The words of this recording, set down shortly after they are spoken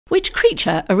Which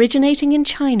creature originating in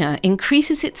China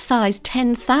increases its size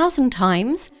 10,000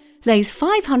 times, lays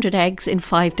 500 eggs in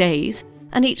 5 days,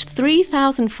 and eats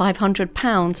 3,500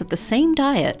 pounds of the same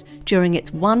diet during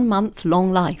its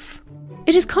 1-month-long life?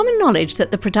 It is common knowledge that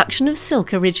the production of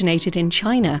silk originated in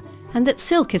China and that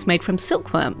silk is made from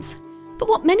silkworms. But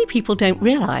what many people don't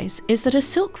realise is that a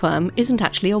silkworm isn't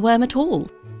actually a worm at all.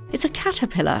 It's a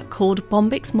caterpillar called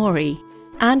Bombyx mori,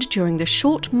 and during the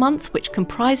short month which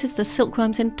comprises the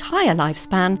silkworm's entire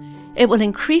lifespan, it will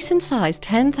increase in size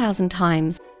 10,000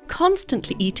 times,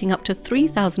 constantly eating up to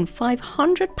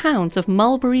 3,500 pounds of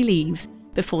mulberry leaves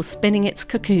before spinning its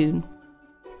cocoon.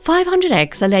 500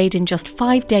 eggs are laid in just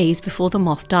 5 days before the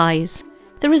moth dies.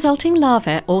 The resulting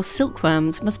larvae or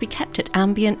silkworms must be kept at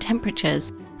ambient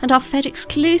temperatures and are fed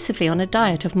exclusively on a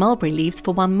diet of mulberry leaves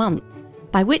for 1 month,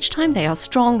 by which time they are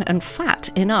strong and fat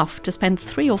enough to spend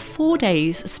 3 or 4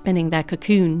 days spinning their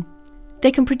cocoon.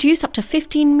 They can produce up to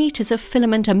 15 metres of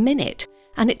filament a minute,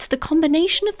 and it's the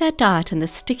combination of their diet and the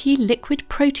sticky liquid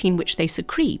protein which they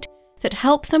secrete that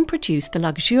help them produce the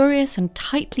luxurious and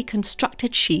tightly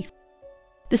constructed sheath.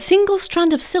 The single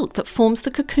strand of silk that forms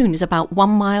the cocoon is about 1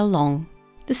 mile long.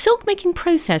 The silk-making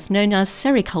process known as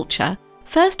sericulture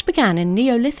first began in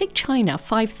Neolithic China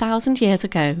 5,000 years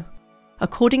ago.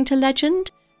 According to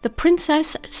legend, the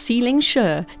princess Xi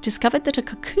Shi discovered that a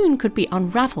cocoon could be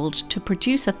unravelled to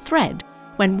produce a thread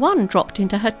when one dropped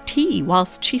into her tea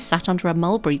whilst she sat under a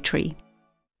mulberry tree.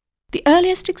 The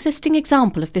earliest existing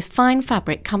example of this fine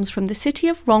fabric comes from the city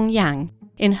of Rongyang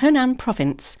in Henan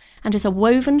province and is a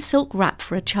woven silk wrap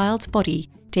for a child's body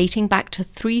dating back to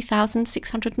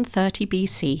 3630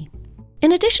 BC.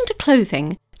 In addition to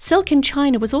clothing, silk in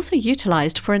China was also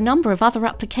utilised for a number of other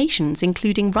applications,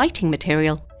 including writing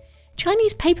material.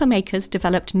 Chinese paper makers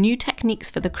developed new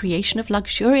techniques for the creation of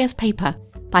luxurious paper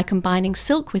by combining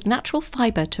silk with natural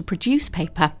fibre to produce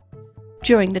paper.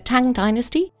 During the Tang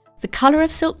dynasty, the colour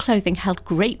of silk clothing held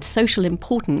great social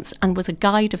importance and was a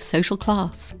guide of social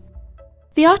class.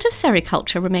 The art of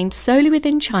sericulture remained solely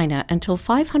within China until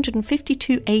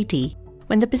 552 AD,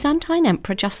 when the Byzantine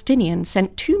Emperor Justinian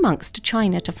sent 2 monks to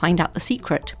China to find out the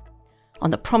secret.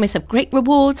 On the promise of great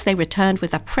rewards, they returned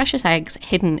with their precious eggs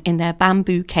hidden in their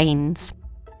bamboo canes.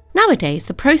 Nowadays,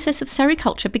 the process of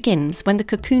sericulture begins when the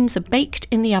cocoons are baked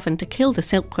in the oven to kill the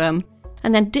silkworm,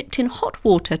 and then dipped in hot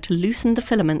water to loosen the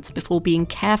filaments before being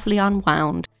carefully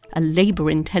unwound, a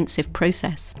labour-intensive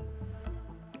process.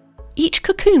 Each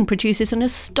cocoon produces an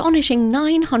astonishing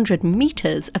 900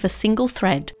 metres of a single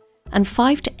thread, and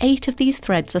 5 to 8 of these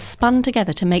threads are spun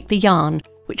together to make the yarn,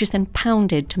 which is then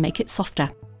pounded to make it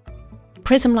softer. The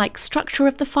prism-like structure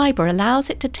of the fibre allows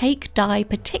it to take dye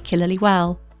particularly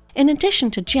well, in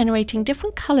addition to generating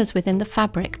different colours within the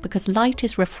fabric because light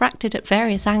is refracted at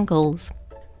various angles.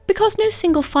 Because no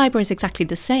single fibre is exactly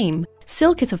the same,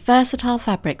 silk is a versatile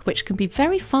fabric which can be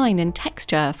very fine in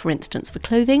texture, for instance for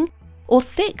clothing, or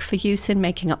thick for use in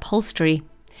making upholstery.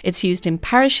 It's used in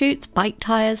parachutes, bike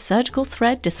tyres, surgical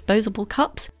thread, disposable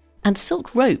cups, and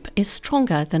silk rope is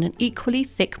stronger than an equally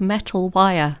thick metal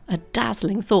wire, a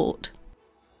dazzling thought.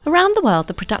 Around the world,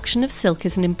 the production of silk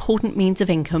is an important means of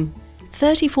income.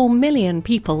 34 million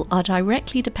people are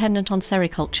directly dependent on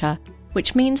sericulture,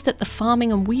 which means that the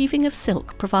farming and weaving of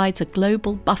silk provides a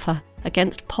global buffer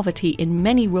against poverty in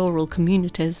many rural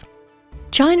communities.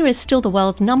 China is still the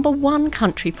world's #1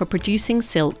 country for producing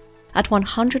silk. At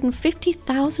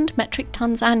 150,000 metric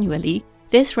tons annually,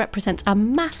 this represents a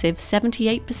massive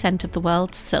 78% of the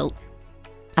world's silk.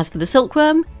 As for the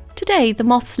silkworm, today the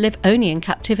moths live only in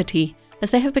captivity,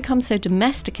 as they have become so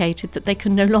domesticated that they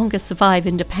can no longer survive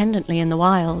independently in the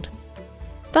wild.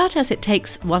 But as it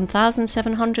takes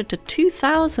 1,700 to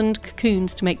 2,000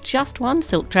 cocoons to make just one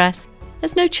silk dress,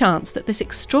 there's no chance that this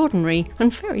extraordinary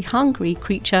and very hungry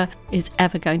creature is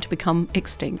ever going to become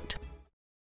extinct.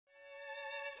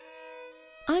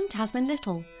 I'm Tasmin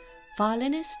Little,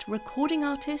 violinist, recording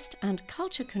artist and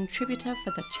culture contributor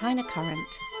for the China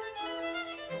Current.